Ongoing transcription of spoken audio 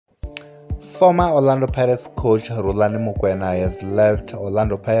Former Orlando Pirates coach Rhulani Mokwena has left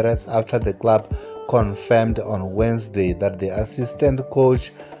Orlando Pirates after the club confirmed on Wednesday that the assistant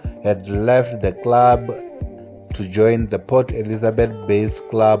coach had left the club to join the Port Elizabeth-based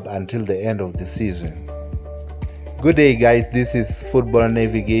club until the end of the season. Good day guys, this is Football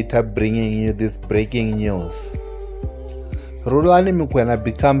Navigator bringing you this breaking news. Rhulani Mokwena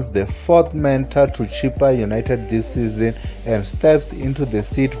becomes the fourth mentor to Chippa United this season and steps into the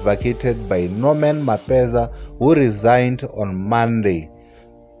seat vacated by Norman Mapeza, who resigned on Monday.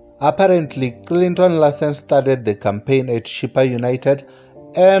 Apparently, Clinton Larsen started the campaign at Chippa United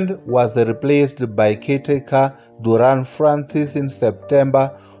and was replaced by caretaker Duran Francis in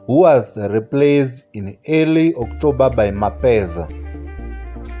September, who was replaced in early October by Mapeza.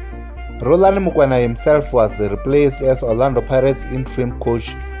 Rhulani Mokwena himself was replaced as Orlando Pirates interim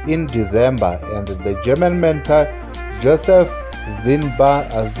coach in December, and the German mentor Joseph Zinba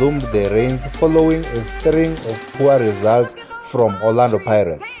assumed the reins following a string of poor results from Orlando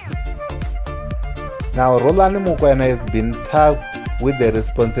Pirates. Now, Rhulani Mokwena has been tasked with the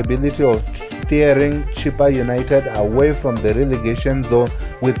responsibility of steering Chippa United away from the relegation zone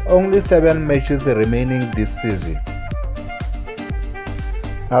with only 7 matches remaining this season.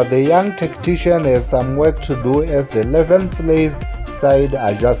 Now, the young tactician has some work to do as the 11th placed side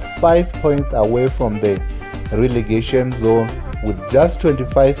are just 5 points away from the relegation zone with just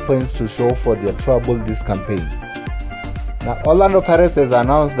 25 points to show for their trouble this campaign. Now, Orlando Pirates has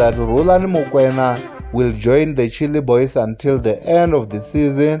announced that Rhulani Mokwena will join the Chile Boys until the end of the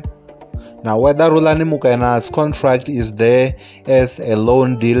season. Now, whether Rhulani Mokwena's contract is there as a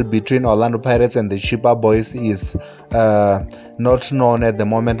loan deal between Orlando Pirates and the Chippa Boys is not known at the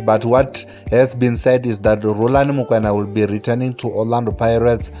moment, but what has been said is that Rhulani Mokwena will be returning to Orlando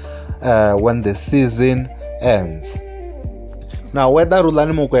Pirates when the season ends. Now, whether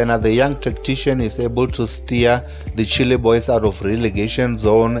Rhulani Mokwena, the young tactician, is able to steer the Chile Boys out of relegation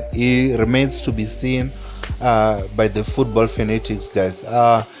zone, it remains to be seen by the football fanatics, guys.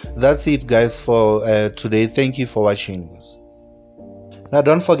 That's it, guys, for today. Thank you for watching this. Now,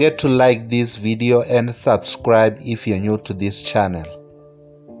 don't forget to like this video and subscribe if you're new to this channel.